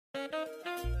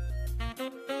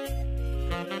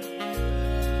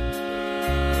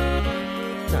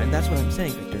That's what I'm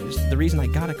saying, Victor. Is the reason I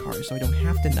got a car is so I don't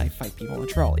have to knife fight people in a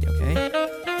trolley, okay?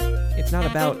 It's not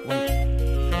about, like,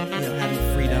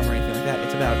 having freedom or anything like that.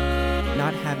 It's about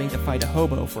not having to fight a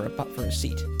hobo for a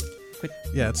seat. Quit.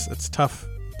 Yeah, it's tough.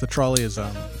 The trolley is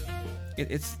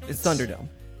It's Thunderdome.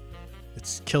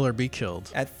 It's kill or be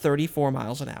killed. At 34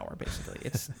 miles an hour,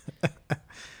 basically.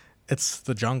 It's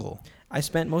the jungle. I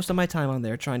spent most of my time on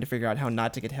there trying to figure out how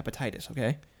not to get hepatitis,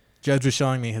 okay? Judge was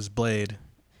showing me his blade,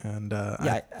 and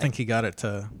I think he got it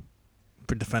to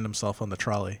defend himself on the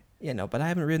trolley. Yeah, no, but I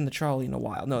haven't ridden the trolley in a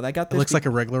while. No, I got this. It looks like a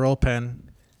regular old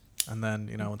pen, and then,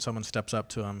 when someone steps up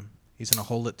to him, he's going to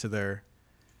hold it to their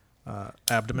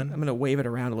abdomen. I'm going to wave it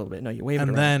around a little bit. No, you wave it around.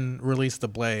 And then release the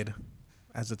blade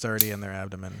as it's already in their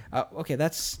abdomen. Okay,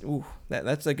 that's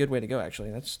a good way to go,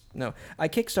 actually. I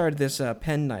kickstarted this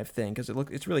pen knife thing because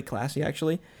it's really classy,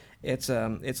 actually. It's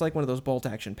like one of those bolt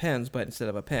action pens, but instead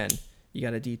of a pen, you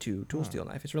got a D2 tool steel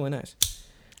knife. It's really nice.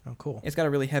 Oh, cool. It's got a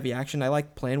really heavy action. I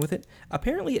like playing with it.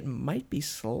 Apparently, it might be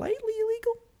slightly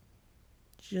illegal,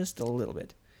 just a little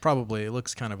bit. Probably, it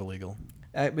looks kind of illegal.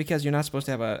 Because you're not supposed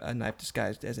to have a knife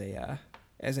disguised as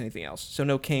anything else. So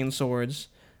no cane swords,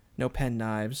 no pen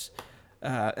knives.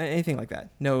 Anything like that.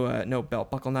 No belt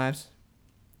buckle knives.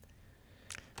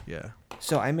 Yeah.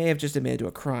 So I may have just admitted to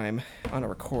a crime on a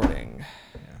recording.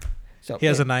 Yeah. So he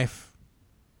has a knife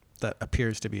that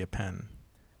appears to be a pen.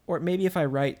 Or maybe if I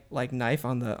write like knife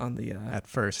on the at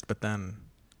first, but then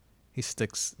he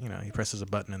sticks. He presses a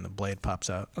button and the blade pops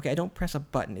out. Okay, I don't press a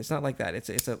button. It's not like that.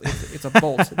 It's a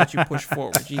bolt that you push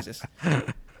forward. Jesus,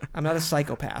 I'm not a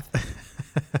psychopath.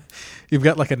 You've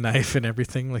got like a knife and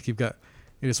everything. Like you're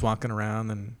just walking around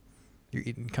and you're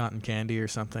eating cotton candy or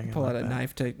something. Pull out a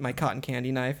knife to my cotton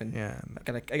candy knife, and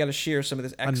I gotta shear some of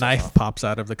this excess. A knife off. Pops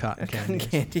out of the cotton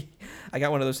candy. I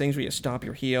got one of those things where you stomp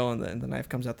your heel and the knife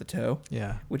comes out the toe.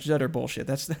 Yeah, which is utter bullshit.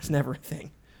 That's never a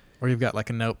thing. Or you've got like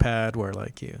a notepad where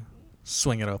like you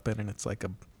swing it open and it's like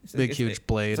a huge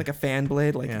blade. It's like a fan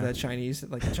blade, like the Chinese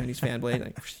fan blade.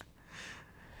 Like,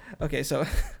 okay, so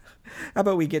how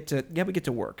about we get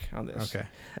to work on this?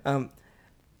 Okay.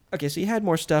 Okay, so you had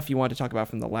more stuff you wanted to talk about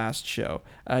from the last show.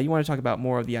 You want to talk about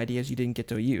more of the ideas you didn't get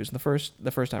to use the first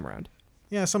time around.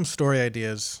 Yeah, some story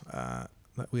ideas that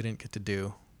we didn't get to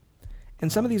do. And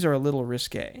some of these are a little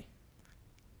risque.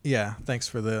 Yeah, thanks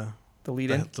for the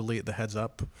lead-in. The heads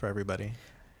up for everybody.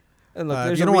 And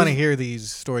look, if you don't want to hear these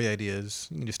story ideas,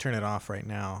 you can just turn it off right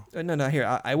now. No,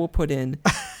 here, I will put in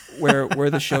where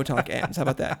the show talk ends. How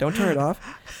about that? Don't turn it off.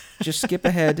 Just skip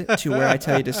ahead to where I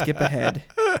tell you to skip ahead.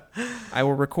 I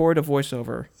will record a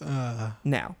voiceover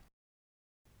now.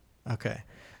 Okay.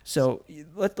 So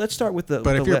let's start with the...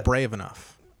 But if you're brave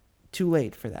enough. Too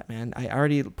late for that, man. I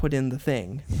already put in the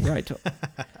thing. Right.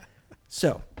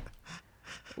 So,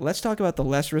 let's talk about the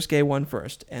less risque one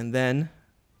first, and then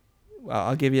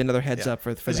I'll give you another heads up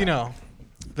for that. As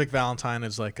Vic Valentine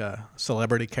is like a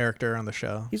celebrity character on the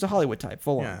show. He's a Hollywood type,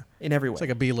 full on, in every way. It's like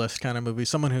a B-list kind of movie.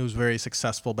 Someone who's very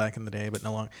successful back in the day, but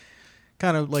no longer...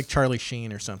 Kind of like Charlie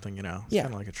Sheen or something, It's kind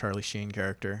of like a Charlie Sheen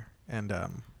character. And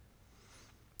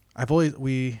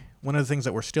one of the things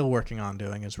that we're still working on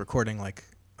doing is recording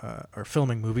or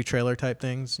filming movie trailer type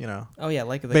things, Oh yeah,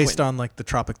 like based on like the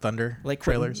Tropic Thunder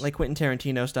trailers, like Quentin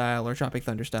Tarantino style or Tropic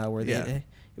Thunder style, where they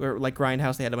were like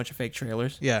Grindhouse. They had a bunch of fake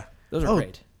trailers. Yeah, those are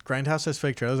great. Grindhouse has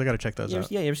fake trailers. I got to check those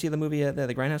out. Yeah, you ever see the movie,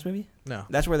 the Grindhouse movie? No,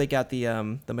 that's where they got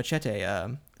the machete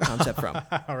concept from.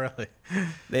 Oh really?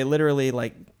 They literally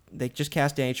they just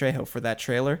cast Danny Trejo for that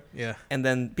trailer. Yeah, and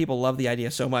then people loved the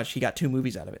idea so much he got 2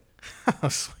 movies out of it. Oh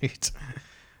sweet.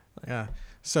 Yeah.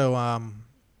 So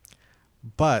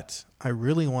but I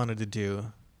really wanted to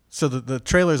do... So the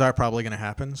trailers are probably going to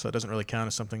happen, so it doesn't really count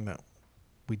as something that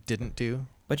we didn't do.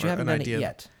 But you haven't done it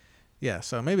yet. Yeah,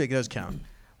 so maybe it does count.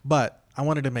 But I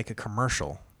wanted to make a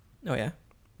commercial. Oh, yeah?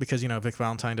 Because, Vic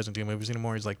Valentine doesn't do movies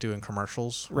anymore. He's, doing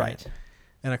commercials. Right.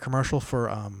 And a commercial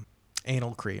for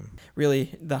Anal Cream.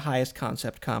 Really the highest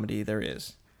concept comedy there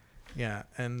is. Yeah,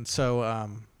 and so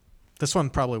this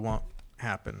one probably won't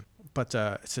happen. But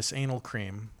it's this anal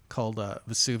cream called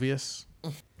Vesuvius.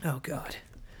 Oh, God.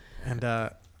 And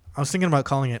I was thinking about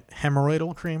calling it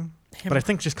hemorrhoidal cream, but I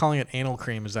think just calling it anal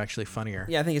cream is actually funnier.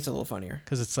 Yeah, I think it's a little funnier.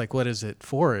 Because it's like, what is it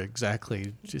for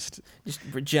exactly? Just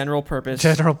for general purpose.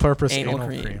 General purpose anal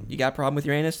cream. You got a problem with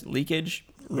your anus? Leakage?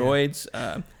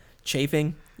 Roids?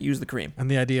 Chafing? Use the cream. And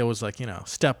the idea was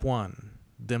step 1,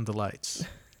 dim the lights.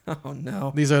 Oh,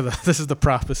 no. This is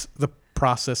the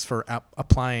process for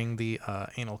applying the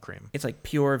anal cream. It's like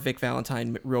pure Vic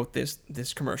Valentine wrote this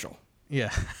commercial. Yeah.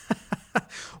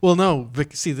 Well, no,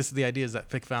 the idea is that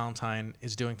Vic Valentine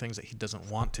is doing things that he doesn't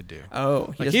want to do.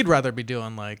 Oh. He'd rather be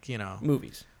doing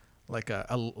movies. like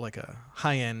a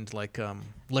high end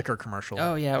liquor commercial.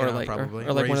 Oh yeah, you or know, like probably, or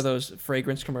where like one he's- of those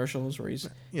fragrance commercials where he's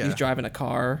Yeah. driving a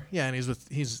car. Yeah, and he's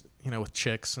with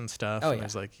chicks and stuff. Oh, and yeah.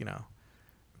 there's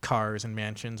cars and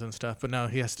mansions and stuff. But no,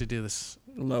 he has to do this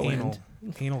Low end.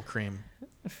 anal cream,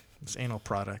 this anal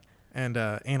product, and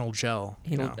anal gel.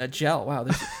 A gel. Wow,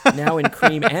 this now in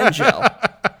cream and gel.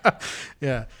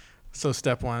 Yeah. So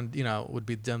step 1, would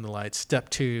be dim the lights. Step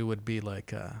 2 would be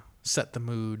set the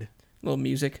mood. Little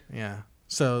music. Yeah.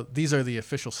 So these are the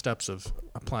official steps of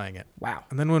applying it. Wow.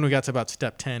 And then when we got to about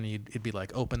step 10, it'd be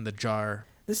like open the jar,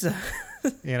 This is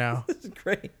this is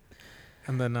great.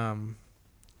 and then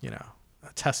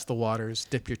test the waters,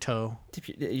 dip your toe Dip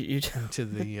you into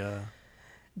the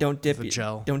don't dip the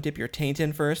gel. Don't dip your taint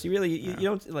in first. You really you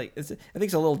don't like. I think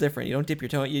it's a little different. You don't dip your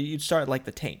toe. You start like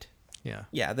the taint. Yeah.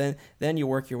 Yeah. Then you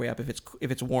work your way up if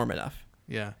it's warm enough.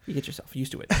 Yeah. You get yourself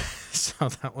used to it. So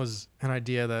that was an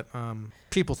idea that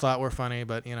people thought were funny,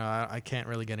 but I can't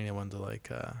really get anyone to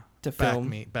To back film.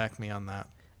 me on that.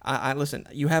 I listen.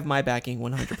 You have my backing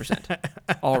 100%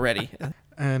 already.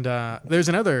 And there's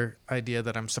another idea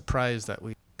that I'm surprised that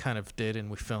we kind of did and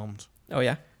we filmed, Oh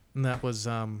yeah. and that was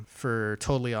for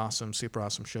Totally Awesome, Super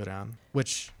Awesome Showdown,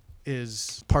 which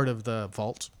is part of the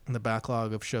vault and the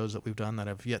backlog of shows that we've done that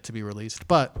have yet to be released,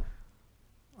 but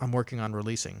I'm working on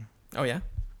releasing. Oh yeah.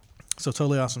 So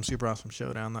Totally Awesome, Super Awesome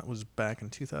Showdown, that was back in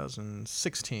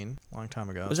 2016, a long time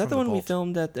ago. Was It's that the from one we vault.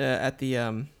 filmed at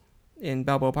the in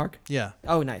Balboa Park? Yeah,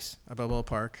 Oh nice. at Balboa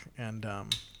Park, and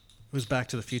it was Back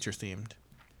to the Future themed.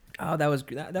 Oh that was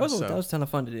that was So, a ton of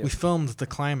fun to do. We filmed the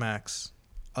climax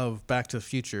of Back to the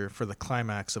Future for the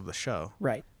climax of the show,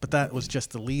 Right. but that was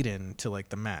just the lead-in to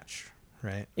the match,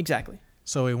 right? Exactly.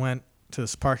 So we went to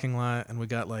this parking lot and we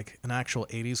got an actual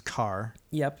 80s car.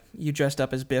 Yep. You dressed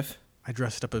up as Biff. I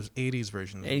dressed up as 80s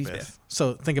version of 80s Biff. Biff.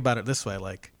 So think about it this way,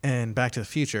 in Back to the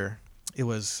Future, it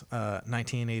was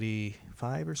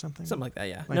 1985 or something. Something like that,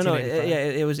 yeah. No, 1985?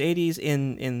 yeah, it was 80s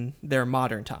in their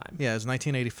modern time. Yeah, it was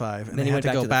 1985, and Then they he had went to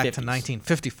back go to the back to 50s.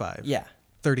 1955. Yeah.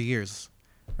 30 years,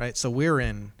 right? So we're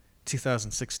in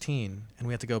 2016, and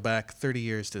we had to go back 30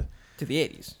 years to To the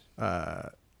 80s.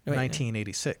 Wait,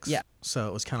 1986. Yeah. So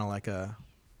it was kind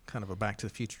of a Back to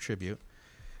the Future tribute.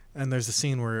 And there's a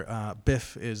scene where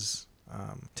Biff is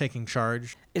taking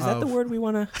charge. Is that the word we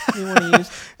want to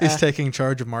use? He's taking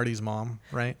charge of Marty's mom,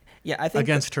 right? Yeah, I think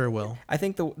Against her will. I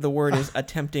think the word is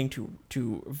attempting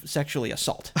to sexually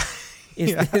assault.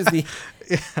 Is Yeah. the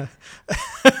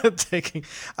Taking.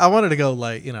 I wanted to go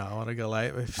light. I want to go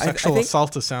light. Sexual think-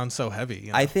 assault to sound so heavy.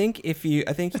 I think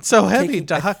it's so heavy, taking-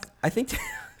 Doc. I think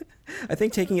I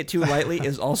think taking it too lightly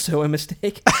is also a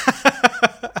mistake.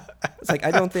 It's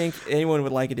I don't think anyone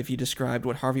would like it if you described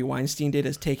what Harvey Weinstein did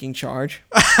as taking charge.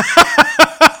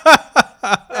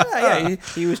 Yeah,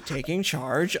 he was taking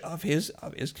charge of his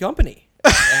company.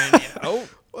 And,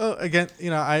 Well, again,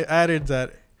 I added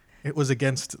that it was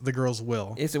against the girl's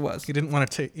will. yes, it was. He didn't want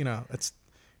to take.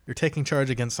 You're taking charge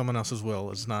against someone else's will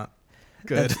is not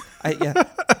good.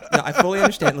 No, I fully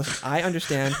understand. Listen, I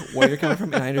understand where you're coming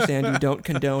from, and I understand you don't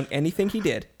condone anything he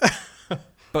did.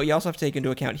 But you also have to take into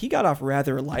account he got off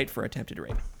rather light for attempted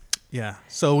rape. Yeah.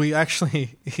 So he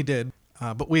did.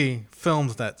 But we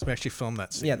filmed that. We actually filmed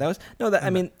that scene. Yeah, that was I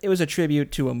mean, it was a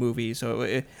tribute to a movie, so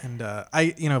it And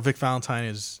Vic Valentine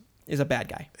is is a bad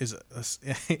guy.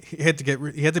 he had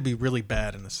to be really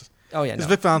bad in this. Oh yeah, Because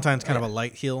no. Vic Valentine's kind of a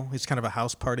light heel. He's kind of a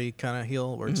house party kind of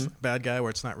heel, where it's Mhm. a bad guy, where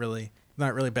it's not really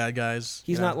bad guys.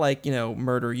 He's not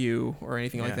murder you or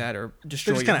anything like Yeah. that, or They're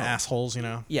destroy just your kind of home. assholes,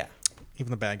 Yeah,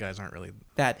 Even the bad guys aren't really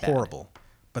bad. horrible.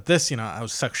 But this, I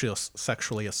was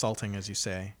sexually assaulting, as you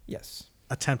say, Yes.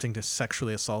 attempting to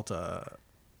sexually assault a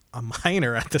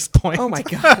minor at this point. Oh my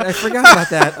god, I forgot about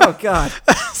that. Oh god.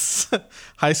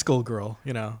 High school girl,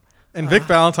 And Vic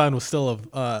Valentine was still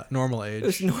of normal It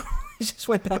was age. normal. He just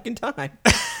went back in time.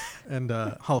 And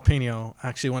Jalapeno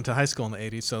actually went to high school in the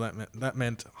 80s, so that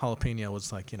meant Jalapeno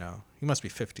was he must be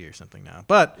 50 or something now.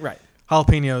 But Right.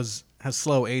 Jalapeno's has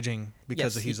slow aging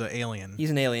because Yes, he's an alien.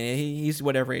 He's an alien. He's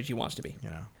whatever age he wants to be.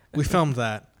 We filmed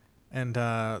that, and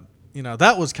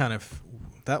that was kind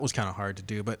of hard to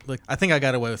do. But I think I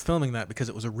got away with filming that because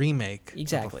it was a remake of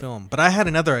Exactly. a film. But I had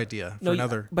another idea for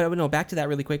another. But no, back to that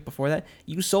really quick. Before that,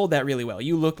 you sold that really well.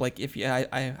 You looked like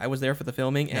I was there for the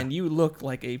filming, and you looked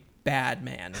like a bad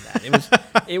man in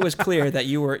that. It was clear that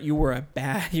you were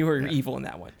evil in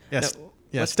that one. Yes. Now,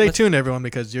 Yeah, let's- stay let's- tuned, everyone,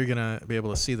 because you're going to be able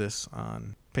to see this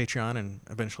on Patreon and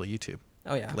eventually YouTube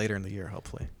Oh yeah, later in the year,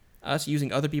 hopefully. us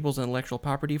using other people's intellectual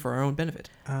property for our own benefit.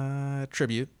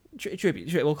 Tribute.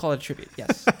 Tribute. We'll call it a tribute.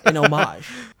 Yes, an homage.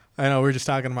 I know we're just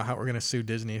talking about how we're going to sue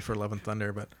Disney for Love and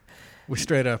Thunder, but We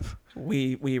straight up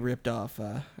We ripped off.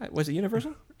 Was it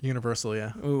Universal? Universal,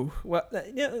 yeah. Ooh, well,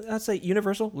 yeah, I'd say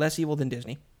Universal less evil than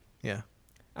Disney. Yeah.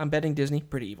 I'm betting Disney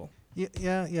pretty evil.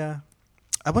 Yeah.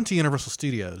 I went to Universal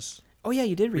Studios Oh yeah,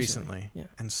 you did recently. Yeah.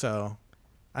 And so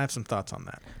I have some thoughts on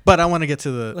that. But I want to get to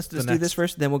Let's do this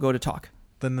first, then we'll go to talk.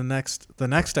 Then the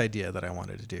next idea that I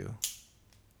wanted to do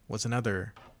was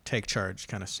another take charge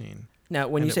kind of scene. Now,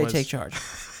 when you say take charge.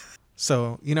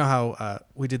 So, you know how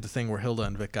we did the thing where Hilda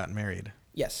and Vic got married?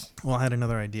 Yes. Well, I had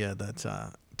another idea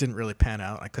that didn't really pan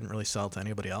out. I couldn't really sell it to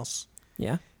anybody else.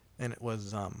 Yeah. And it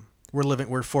was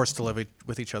we're forced to live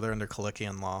with each other under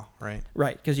Kalikian law, right?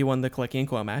 Right, because you won the Kalecki and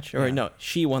Ko match. Or no,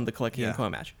 she won the Kalecki and Ko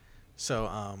match. So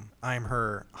I'm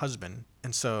her husband,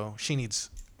 and so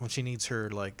when she needs her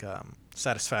like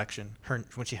satisfaction,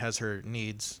 when she has her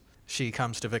needs, she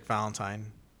comes to Vic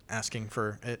Valentine asking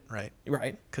for it, right?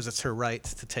 Right. Because it's her right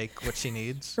to take what she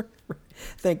needs.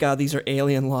 Thank God these are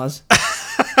alien laws.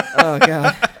 Oh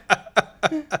God.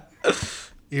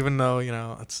 Even though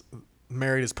it's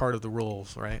married is part of the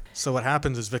rules, right? So what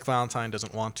happens is Vic Valentine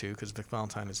doesn't want to, because Vic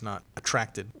Valentine is not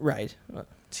attracted, right,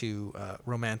 to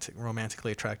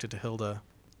romantically attracted to Hilda,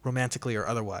 romantically or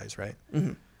otherwise, right?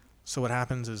 Mm-hmm. So what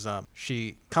happens is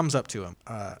she comes up to him.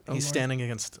 He's standing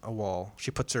against a wall. She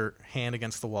puts her hand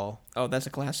against the wall. Oh, that's a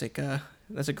classic.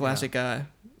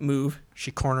 Move.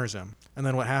 She corners him, and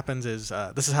then what happens is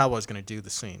this is how I was going to do the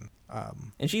scene.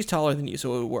 And she's taller than you,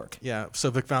 so it would work. Yeah.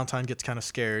 So Vic Valentine gets kind of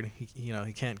scared. He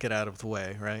can't get out of the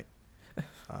way, right?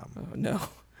 Oh no.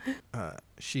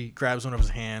 She grabs one of his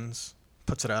hands,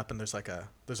 puts it up, and there's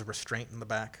a restraint in the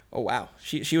back. Oh wow.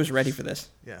 She was ready for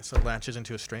this. Yeah. So it latches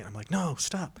into a restraint. I'm like, no,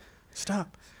 stop,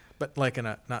 but like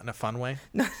not in a fun way.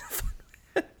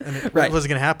 And what was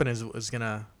going to happen is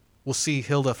we'll see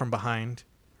Hilda from behind,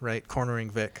 right, cornering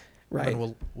Vic. Right.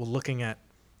 And we're looking at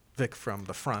Vic from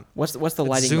the front. What's the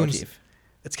lighting motif?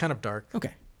 It's kind of dark.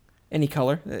 Okay. Any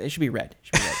color? It should be red.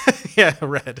 Yeah,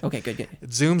 red. Okay, good. It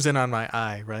zooms in on my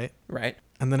eye, right? Right.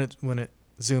 And then when it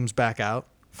zooms back out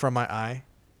from my eye,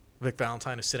 Vic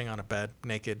Valentine is sitting on a bed,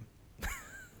 naked,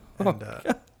 and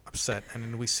upset. And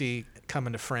then we see come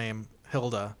into frame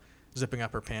Hilda zipping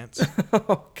up her pants.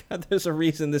 Oh God, there's a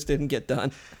reason this didn't get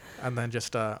done. And then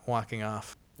just walking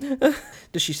off.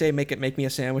 Does she say make me a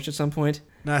sandwich at some point?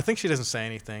 No, I think she doesn't say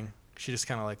anything. She just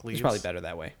kind of like leaves. It's probably better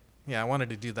that way. Yeah, I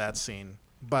wanted to do that scene,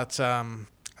 but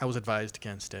I was advised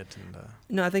against it. And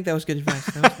no, I think that was good advice.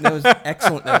 That was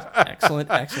excellent. That was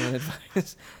excellent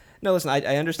advice. No, listen,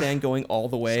 I understand going all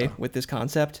the way with this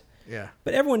concept. Yeah.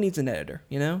 But everyone needs an editor,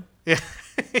 you know? Yeah.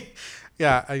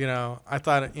 Yeah, I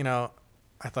thought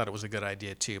it was a good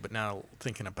idea too, but now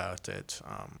thinking about it,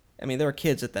 I mean, there are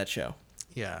kids at that show.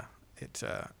 Yeah.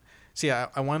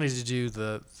 I wanted to do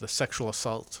the sexual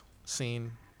assault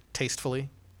scene tastefully.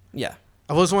 Yeah.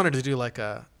 I always wanted to do like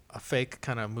a fake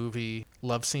kind of movie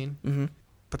love scene. Mm-hmm.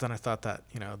 But then I thought that,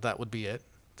 that would be it.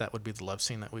 That would be the love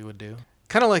scene that we would do.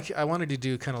 Kind of like, I wanted to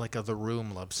do kind of like a The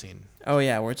Room love scene. Oh,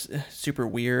 yeah, where it's super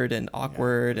weird and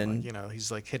awkward. Yeah, and like,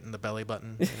 he's like hitting the belly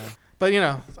button, But,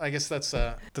 I guess that's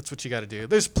what you got to do.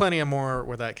 There's plenty of more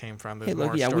where that came from. There's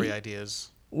more story ideas.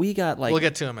 We got we'll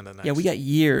get to them in the next. Yeah, we got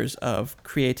years of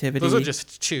creativity. Those are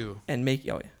just two. And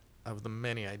of the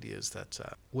many ideas that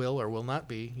will or will not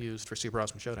be used for Super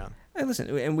Awesome Showdown. Hey,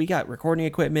 listen, and we got recording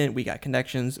equipment, we got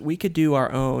connections. We could do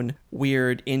our own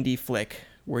weird indie flick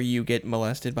where you get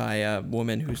molested by a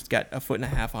woman who's got a foot and a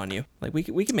half on you. Like we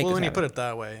can make this happen. Well, when you put it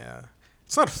that way, yeah.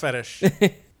 It's not a fetish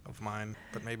of mine,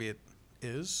 but maybe it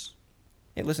is.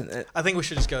 Hey, listen. I think we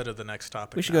should just go to the next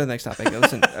topic. We should go to the next topic.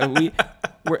 Listen,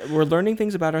 we're learning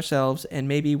things about ourselves, and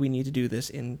maybe we need to do this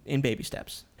in baby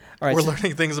steps. All right, we're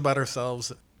learning things about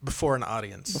ourselves before an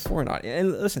audience.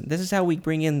 And listen, this is how we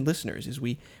bring in listeners: is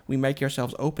we make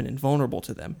ourselves open and vulnerable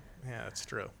to them. Yeah, that's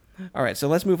true. All right, so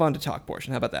let's move on to talk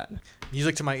portion. How about that?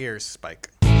 Music to my ears, Spike.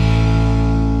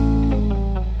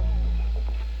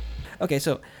 Okay,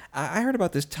 so I heard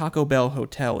about this Taco Bell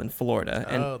hotel in Florida.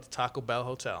 The Taco Bell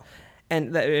hotel.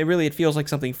 And it feels like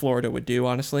something Florida would do,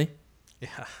 honestly.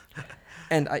 Yeah.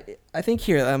 And I think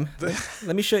here,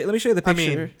 let me show you the picture. I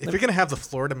mean, if you're gonna have the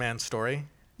Florida man story,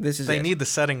 they need the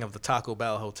setting of the Taco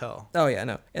Bell hotel. Oh yeah,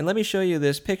 no. And let me show you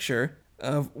this picture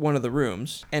of one of the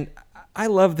rooms. And I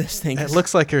love this thing. It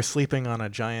looks like you're sleeping on a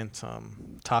giant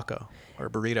taco or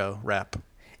burrito wrap.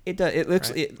 It does. It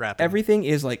looks. Right? Everything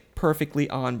is like perfectly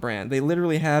on brand. They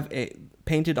literally have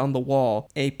painted on the wall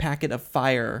a packet of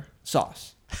fire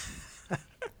sauce.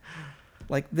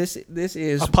 Like this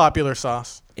is a popular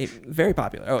sauce. Very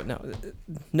popular. Oh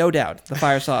no doubt, the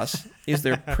fire sauce is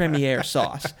their premier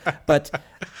sauce. But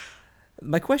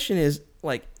my question is,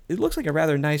 like, it looks like a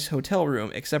rather nice hotel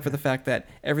room, except for the fact that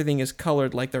everything is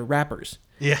colored like they're wrappers.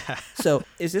 Yeah. So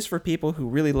is this for people who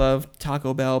really love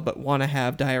Taco Bell but want to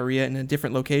have diarrhea in a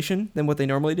different location than what they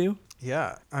normally do?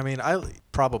 Yeah. I mean, I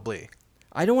probably.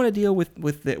 I don't want to deal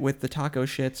with the taco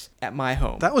shits at my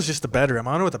home. That was just the bedroom.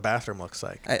 I wonder what the bathroom looks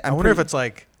like. I wonder if it's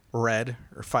like red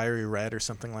or fiery red or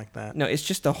something like that. No, it's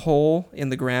just a hole in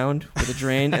the ground with a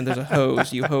drain, and there's a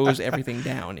hose. You hose everything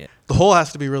down it. The hole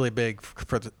has to be really big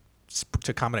to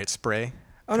accommodate spray.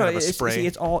 Oh no,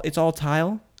 it's all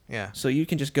tile. Yeah. So you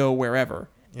can just go wherever,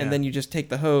 Yeah. and then you just take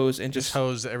the hose and just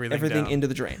hose everything down. into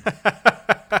the drain.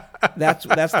 That's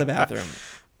the bathroom.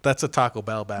 That's a Taco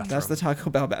Bell bathroom. That's the Taco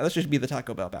Bell bathroom. Let's just be the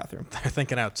Taco Bell bathroom. They're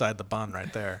thinking outside the bun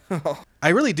right there. I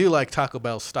really do like Taco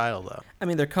Bell's style, though. I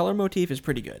mean, their color motif is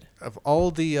pretty good. Of all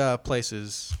the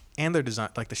places and their design,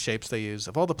 like the shapes they use,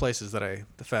 of all the places the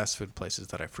fast food places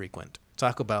that I frequent,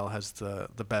 Taco Bell has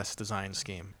the best design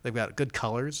scheme. They've got good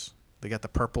colors. They got the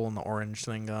purple and the orange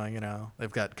thing going,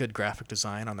 They've got good graphic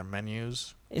design on their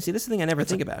menus. You see, this is the thing I never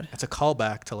think about. It's a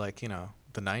callback to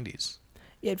the 90s.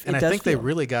 Yeah, and I think they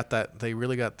really got that. They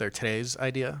really got their today's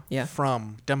idea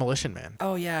from Demolition Man.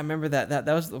 Oh yeah, I remember that. That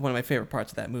was one of my favorite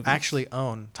parts of that movie. I actually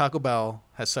own Taco Bell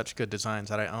has such good designs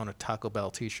that I own a Taco Bell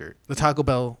T-shirt. The Taco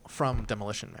Bell from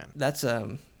Demolition Man. That's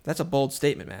a bold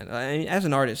statement, man. I mean, as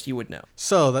an artist, you would know.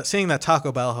 So seeing that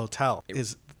Taco Bell hotel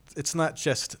it's not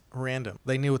just random.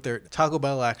 They knew what Taco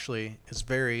Bell actually is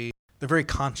they're very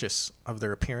conscious of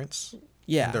their appearance.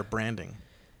 Yeah. And their branding.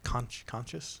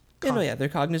 Conscious. Yeah, they're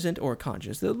cognizant or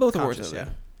conscious. Both words are there.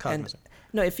 Yeah, cognizant.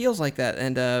 No, it feels like that,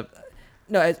 and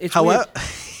no, it's weird.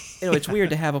 It's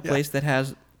weird to have a place that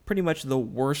has pretty much the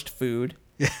worst food,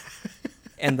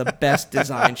 and the best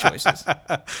design choices.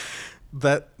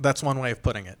 That's one way of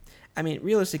putting it. I mean,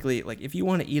 realistically, like if you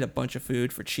want to eat a bunch of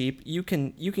food for cheap, you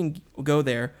can go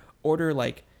there, order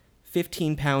like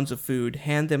 15 pounds of food,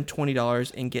 hand them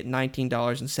 $20, and get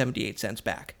 $19.78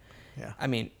 back. Yeah. I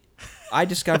mean, I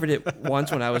discovered it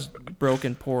once when I was broke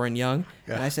and poor and young,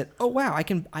 and I said, "Oh wow, I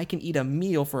can eat a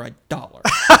meal for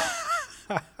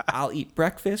 $1. I'll eat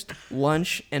breakfast,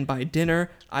 lunch, and by dinner,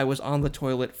 I was on the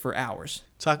toilet for hours."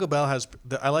 Taco Bell has.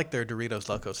 I like their Doritos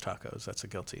Locos Tacos. That's a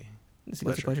guilty. It's a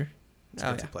guilty pleasure. It's a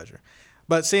guilty pleasure.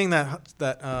 But seeing that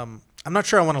I'm not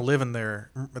sure I want to live in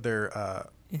their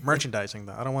merchandising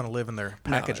though. I don't want to live in their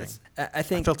packaging. No, I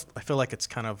feel like it's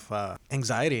kind of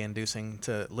anxiety inducing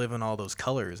to live in all those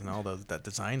colors and all that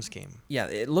design scheme. Yeah,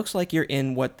 it looks like you're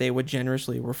in what they would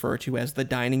generously refer to as the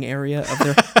dining area of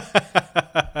their.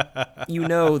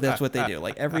 That's what they do.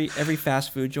 Like every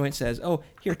fast food joint says, "Oh,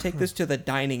 here, take this to the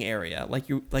dining area." Like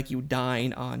you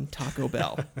dine on Taco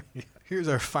Bell. Here's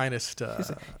our finest.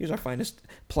 Here's our finest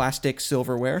plastic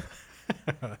silverware.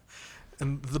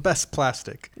 And the best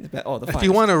plastic. The if finest.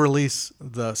 you want to release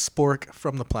the spork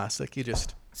from the plastic, you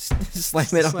just slam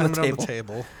it on the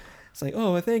table. It's like,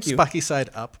 oh, thank you. Spucky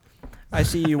side up. I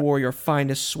see you wore your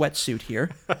finest sweatsuit here.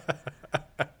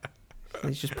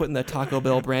 He's just putting the Taco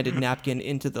Bell branded napkin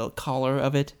into the collar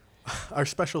of it. Our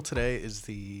special today is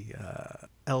the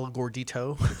El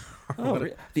Gordito.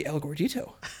 The El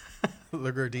Gordito.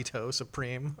 The Gordito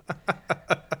Supreme.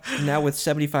 Now with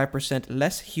 75%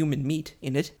 less human meat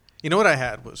in it. You know what I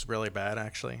had was really bad,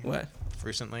 actually? What?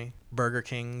 Recently? Burger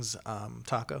King's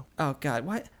taco. Oh, God.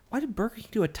 Why did Burger King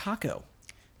do a taco?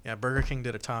 Yeah, Burger King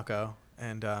did a taco,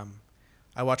 and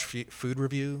I watch food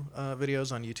review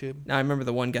videos on YouTube. Now, I remember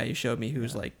the one guy you showed me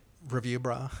who's like... Review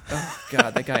bra. Oh,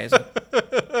 God, that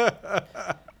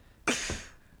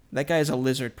guy is a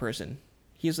lizard person.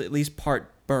 He's at least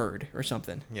part bird or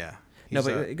something. Yeah. No,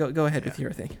 but go ahead with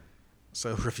your thing.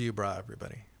 So, review bra,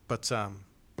 everybody. But...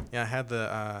 I had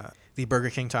the Burger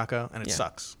King taco, and it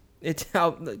sucks.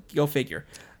 Go figure.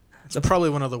 It's probably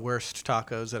one of the worst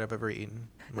tacos that I've ever eaten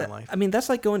in my life. I mean, that's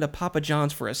like going to Papa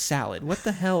John's for a salad. What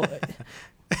the hell?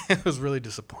 It was really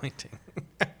disappointing.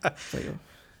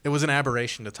 It was an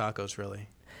aberration to tacos, really.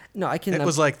 No, I can. It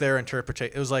was like their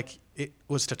interpretation. It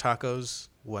was to tacos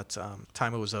what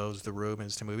Time It Was O's The Room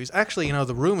is to movies. Actually,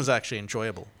 The Room is actually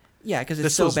enjoyable. Yeah, because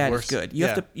it's so bad it's good. You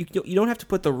have to. You don't have to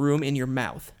put the room in your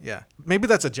mouth. Yeah, maybe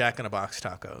that's a Jack in a Box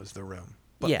taco is the room.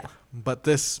 But, but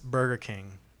this Burger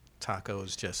King taco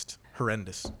is just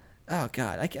horrendous. Oh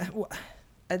God,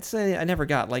 I'd say I never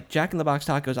got like Jack in the Box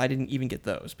tacos. I didn't even get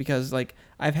those because like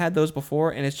I've had those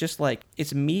before, and it's just like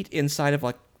it's meat inside of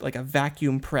like a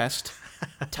vacuum pressed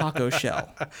taco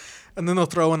shell. And then they'll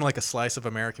throw in like a slice of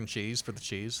American cheese for the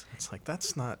cheese. It's like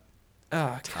that's not.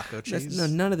 Taco cheese. No,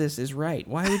 none of this is right.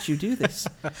 Why would you do this?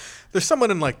 There's someone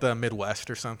in like the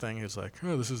Midwest or something who's like,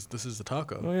 "Oh, this is the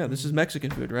taco." Oh yeah, this is Mexican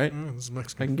food, right? This is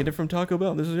Mexican. I can get it from Taco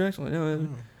Bell. This is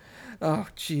excellent. Oh,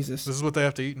 Jesus. This is what they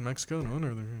have to eat in Mexico. No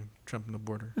wonder they're jumping the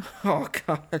border. Oh,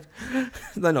 God.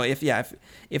 No,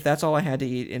 if that's all I had to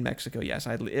eat in Mexico, yes,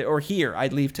 I'd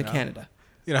leave to Canada.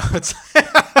 You know, it's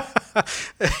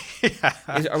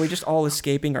yeah. Are we just all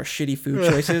escaping our shitty food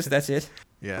choices? That's it?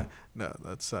 Yeah. No,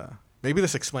 that's maybe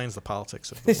this explains the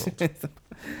politics of the world.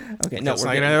 Okay, no, That's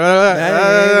we're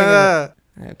not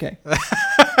getting... Okay.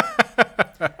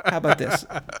 How about this?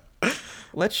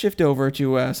 Let's shift over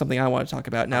to something I want to talk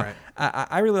about. Now, right.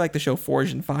 I really like the show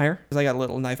Forged in Fire, because I got a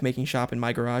little knife-making shop in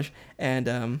my garage,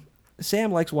 and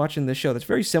Sam likes watching this show that's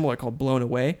very similar called Blown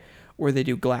Away, where they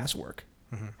do glass work.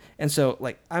 Mm-hmm. And so,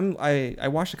 like, I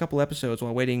watched a couple episodes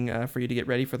while waiting for you to get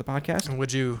ready for the podcast. And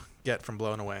what'd you get from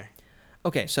Blown Away?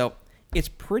 Okay, so it's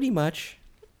pretty much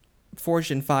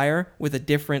Forged in Fire with a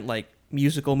different, like,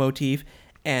 musical motif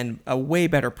and a way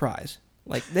better prize.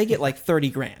 Like, they get like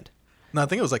 $30,000. No, I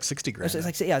think it was like 60 grand.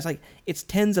 It's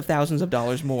tens of thousands of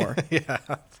dollars more. Yeah.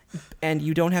 And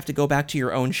you don't have to go back to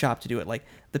your own shop to do it. Like,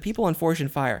 the people on Forged in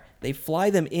Fire, they fly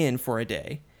them in for a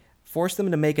day, force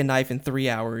them to make a knife in 3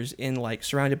 hours in, like,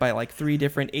 surrounded by, like, 3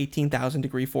 different 18,000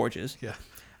 degree forges. Yeah.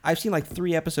 I've seen, like,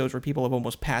 3 episodes where people have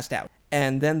almost passed out.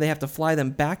 And then they have to fly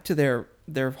them back to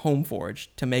their home forge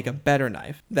to make a better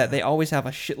knife that they always have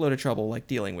a shitload of trouble, like,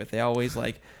 dealing with. They always,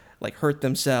 like hurt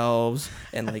themselves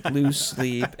and, like, lose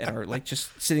sleep, and are, like,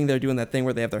 just sitting there doing that thing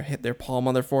where they have their palm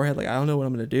on their forehead, like, I don't know what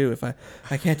I'm going to do if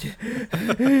I can't do.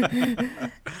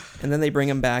 And then they bring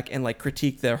them back and, like,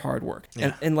 critique their hard work.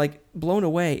 Yeah. And like, Blown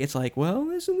Away, it's like, well,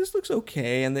 this looks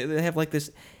okay. And they have, like,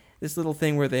 this little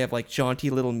thing where they have, like, jaunty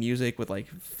little music with, like,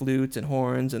 flutes and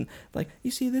horns, and, like,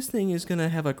 you see, this thing is going to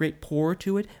have a great pour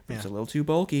to it, but it's a little too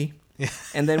bulky. Yeah.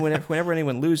 And then whenever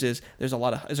anyone loses, there's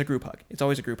a group hug. It's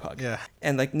always a group hug. Yeah.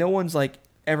 And, like, no one's, like,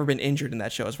 ever been injured in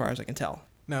that show as far as I can tell.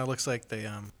 No, it looks like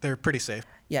they're pretty safe.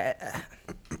 Yeah.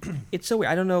 It's so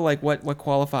weird. I don't know, like, what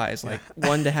qualifies, like,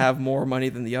 one to have more money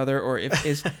than the other, or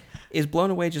is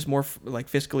Blown Away just more, like,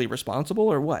 fiscally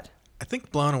responsible, or what? I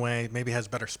think Blown Away maybe has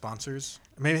better sponsors.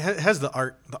 Maybe it has the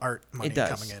art money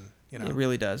coming in. You know, it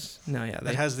really does. No, yeah.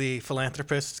 It has the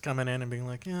philanthropists coming in and being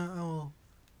like, yeah,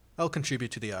 I'll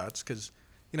contribute to the odds, because,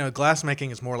 you know, glass making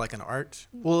is more like an art.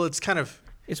 Well, it's kind of...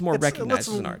 It's more recognized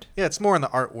as an art. Yeah, it's more in the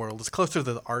art world. It's closer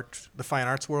to the fine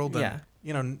arts world than, yeah.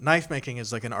 You know, knife making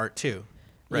is like an art too,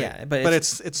 right? Yeah, but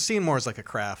it's seen more as like a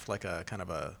craft, like a kind of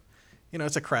a, you know,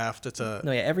 it's a craft. It's a...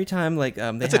 No, yeah, every time, like,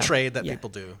 it's a trade that people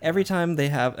do. Every time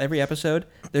every episode,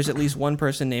 there's at least one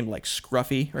person named, like,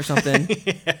 Scruffy or something.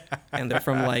 Yeah. And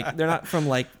they're not from,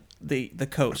 like, the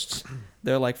coasts.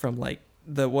 They're, like, from, like,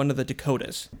 one of the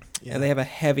Dakotas. Yeah. And they have a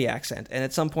heavy accent. And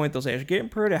at some point they'll say, it's getting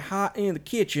pretty hot in the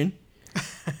kitchen.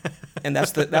 And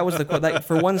that was the quote. Like,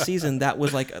 for one season, that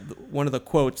was, like, one of the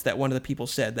quotes that one of the people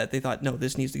said, that they thought, no,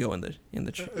 this needs to go in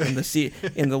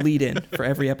the lead in for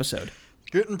every episode.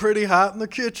 Getting pretty hot in the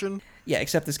kitchen. Yeah,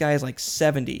 except this guy is, like,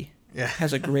 70. Yeah.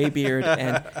 Has a gray beard,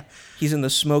 and he's in the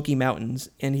Smoky Mountains,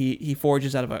 and he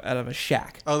forges out of a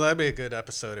shack. Oh, that'd be a good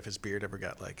episode if his beard ever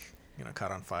got, like, you know,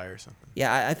 caught on fire or something.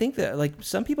 Yeah, I think that, like,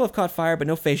 some people have caught fire, but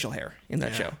no facial hair in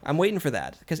that show. I'm waiting for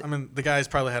that, because I mean, the guy's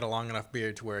probably had a long enough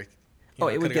beard to where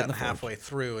it would get halfway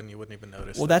through and you wouldn't even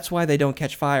notice. Well, that's why they don't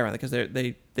catch fire on it, because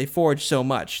they forge so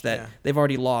much that they've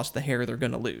already lost the hair they're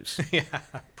going to lose. Yeah,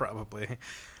 probably.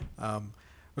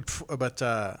 But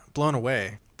Blown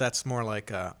Away, that's more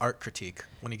like art critique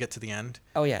when you get to the end.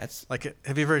 Oh yeah, it's like,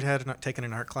 have you ever taken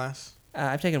an art class?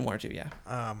 I've taken one or two,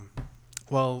 yeah.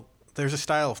 Well, there's a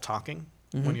style of talking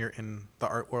when you're in the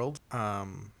art world. I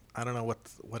don't know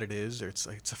what it is, or it's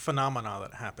a phenomena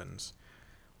that happens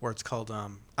where it's called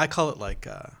I call it like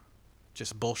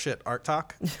just bullshit art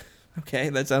talk. Okay,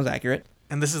 that sounds accurate.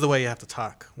 And this is the way you have to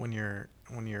talk when you're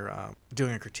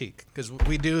doing a critique, because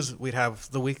we'd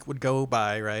have the week would go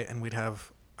by, right, and we'd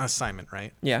have an assignment,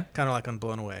 right? Yeah. Kind of like on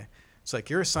Blown Away. It's like,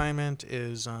 your assignment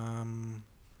is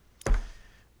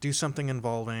do something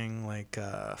involving, like,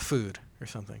 food or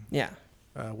something. Yeah.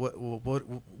 What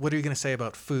are you going to say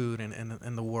about food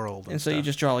and the world? And so stuff. You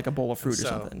just draw, like, a bowl of fruit or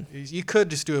something. You could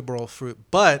just do a bowl of fruit,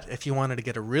 but if you wanted to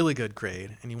get a really good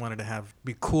grade and you wanted to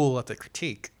be cool at the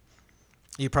critique,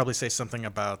 you'd probably say something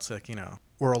about, like, you know,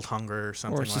 world hunger or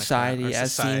something, or society, like that. Or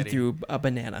as seen through a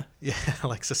banana. Yeah,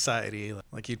 like society.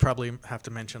 Like, you'd probably have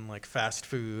to mention, like, fast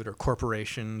food or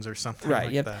corporations or something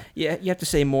like that. Yeah, you have to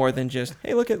say more than just,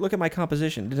 hey, look at my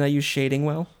composition. Did I use shading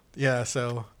well? Yeah,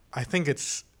 so I think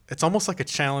it's almost like a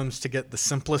challenge to get the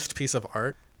simplest piece of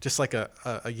art, just like a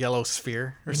yellow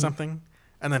sphere or something,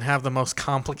 and then have the most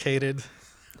complicated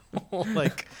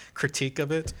like critique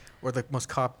of it, or the most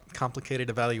complicated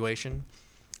evaluation.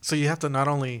 So you have to not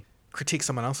only critique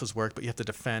someone else's work, but you have to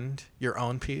defend your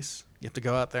own piece. You have to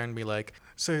go out there and be like,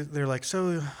 so they're like,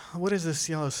 so what is this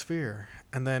yellow sphere?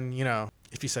 And then, you know,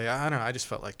 if you say, I don't know, I just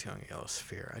felt like doing a yellow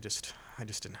sphere. I just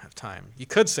didn't have time. You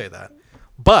could say that,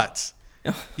 but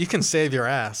you can save your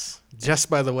ass just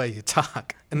by the way you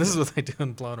talk. And this is what they do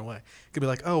in Blown Away. You could be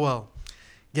like, oh, well,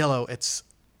 yellow, it's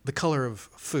the color of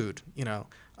food, you know,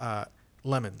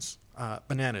 lemons,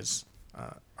 bananas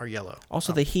are yellow.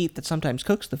 Also, the heat that sometimes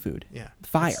cooks the food. Yeah.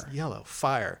 Fire. It's yellow,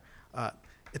 fire.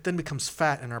 It then becomes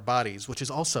fat in our bodies, which is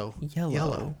also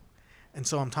yellow. And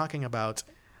so I'm talking about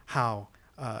how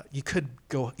you could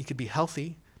be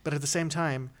healthy, but at the same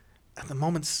time, at the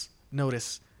moment's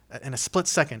notice, in a split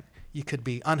second, you could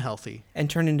be unhealthy and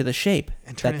turn into the shape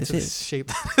that this is. Shape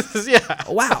that this is. Yeah.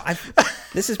 Wow.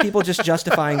 This is people just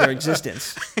justifying their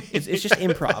existence. It's just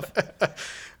improv.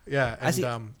 Yeah.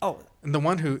 And and the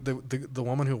one who the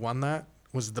woman who won that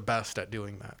was the best at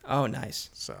doing that. Oh, nice.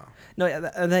 So no,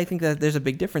 and I think that there's a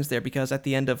big difference there, because at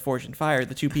the end of Forged in Fire,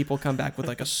 the two people come back with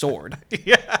like a sword.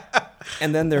 Yeah.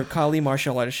 And then their Kali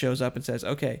martial artist shows up and says,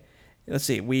 "Okay, let's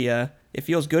see. It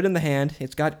feels good in the hand.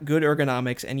 It's got good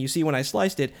ergonomics, and you see when I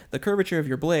sliced it, the curvature of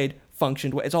your blade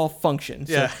functioned. It's all function."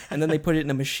 So, yeah. And then they put it in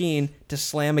a machine to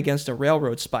slam against a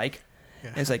railroad spike.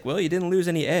 Yeah. And it's like, well, you didn't lose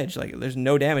any edge. Like, there's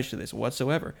no damage to this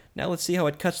whatsoever. Now let's see how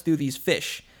it cuts through these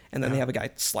fish. And then they have a guy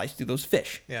slice through those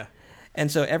fish. Yeah. And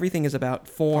so everything is about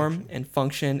form and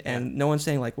function, and no one's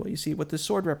saying like, well, you see, what this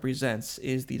sword represents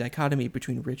is the dichotomy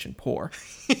between rich and poor.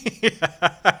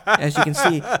 As you can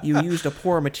see, you used a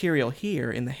poor material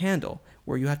here in the handle,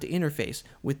 where you have to interface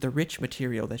with the rich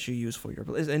material that you use for your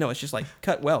blade. I know, it's just like,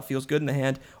 cut well, feels good in the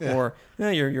hand, or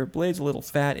your blade's a little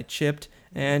fat, it chipped,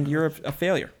 and you're a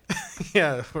failure.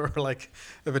 Yeah, or like,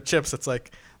 if it chips, it's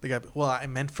like, the guy, well, I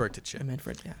meant for it to chip. I meant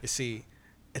for it, yeah. You see,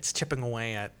 it's chipping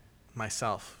away at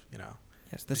myself, you know.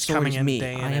 Yes, the sword is me.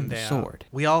 I am the sword.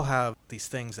 We all have these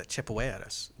things that chip away at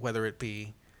us, whether it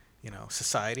be, you know,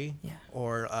 society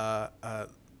or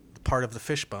part of the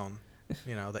fishbone,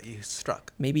 you know, that you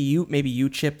struck. Maybe you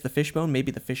chip the fishbone. Maybe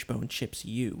the fishbone chips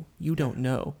you. You don't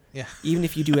know. Yeah. Even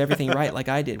if you do everything right, like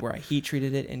I did, where I heat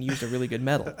treated it and used a really good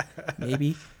metal,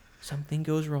 maybe something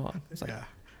goes wrong. It's like,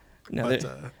 no,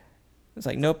 it's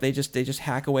like, nope. They just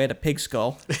hack away at a pig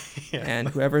skull, and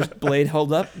whoever's blade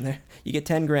held up, you get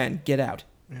 $10,000. Get out.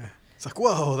 Yeah. It's like,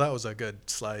 whoa, that was a good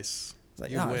slice. It's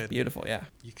like, it's beautiful. Yeah.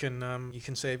 You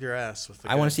can save your ass with.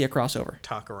 I want to see a crossover.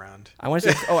 Talk around. I want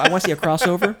to see. I want to see a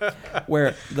crossover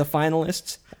where the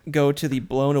finalists go to the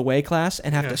Blown Away class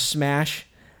and have to smash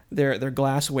their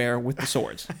glassware with the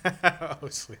swords. Oh,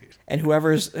 sweet. And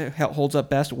whoever's holds up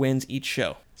best wins each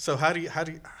show. So how do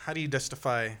you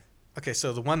justify? Okay,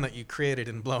 so the one that you created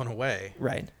and Blown Away,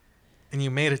 right? And you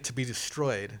made it to be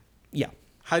destroyed. Yeah.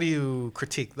 How do you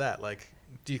critique that? Like,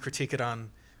 do you critique it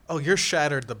on, oh, you're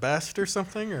shattered the best or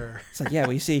something? Or it's like, yeah,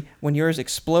 well, you see, when yours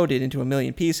exploded into a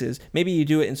million pieces, maybe you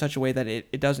do it in such a way that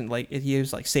it doesn't, like, it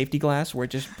uses like safety glass where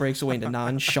it just breaks away into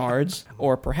non-shards,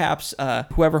 or perhaps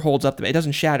whoever holds up it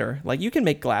doesn't shatter. Like, you can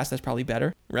make glass that's probably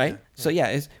better, right? Yeah. So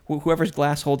yeah, whoever's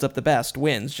glass holds up the best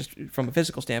wins, just from a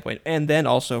physical standpoint, and then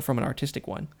also from an artistic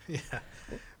one. Yeah.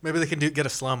 Maybe they can get a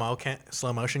slow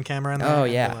motion camera in there. Oh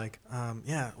yeah. Like,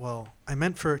 well, I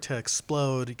meant for it to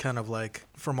explode, kind of like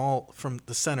from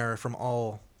the center, from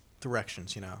all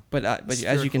directions, you know. But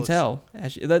as you can tell,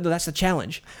 that's the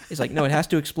challenge. It's like, no, it has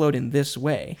to explode in this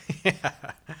way. Yeah.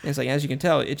 And it's like, as you can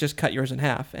tell, it just cut yours in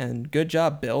half. And good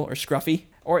job, Bill or Scruffy.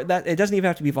 Or that it doesn't even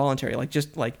have to be voluntary. Like,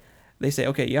 just like they say,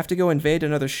 okay, you have to go invade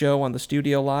another show on the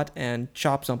studio lot and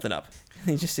chop something up.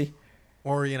 And you just see.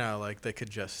 Or, you know, like they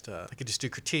could just do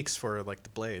critiques for like the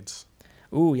blades.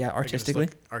 Ooh, yeah, artistically.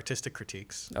 Like artistic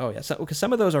critiques. Oh yeah, so because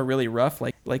some of those are really rough.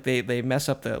 Like they mess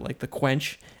up the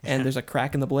quench, and there's a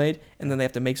crack in the blade, and then they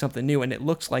have to make something new, and it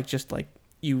looks like just like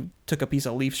you took a piece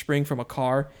of leaf spring from a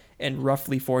car and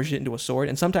roughly forged it into a sword.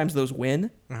 And sometimes those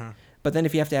win, but then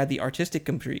if you have to add the artistic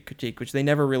critique, which they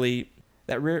never really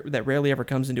that rarely ever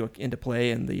comes into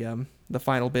play in the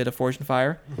final bit of Forged in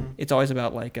Fire. It's always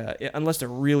about like unless they're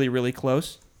really really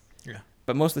close. Yeah.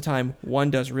 But most of the time,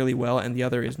 one does really well, and the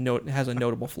other has a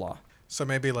notable flaw. So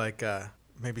maybe like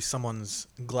maybe someone's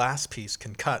glass piece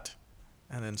can cut,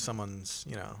 and then someone's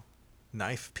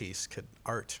knife piece could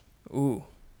art. Ooh,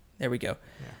 there we go.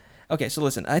 Yeah. Okay, so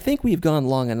listen, I think we've gone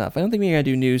long enough. I don't think we're gonna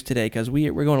do news today because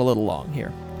we're going a little long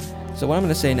here. So what I'm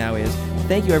gonna say now is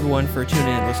thank you everyone for tuning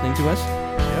in and listening to us.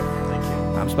 Yep, thank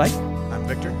you. I'm Spike. I'm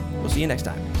Victor. We'll see you next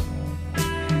time.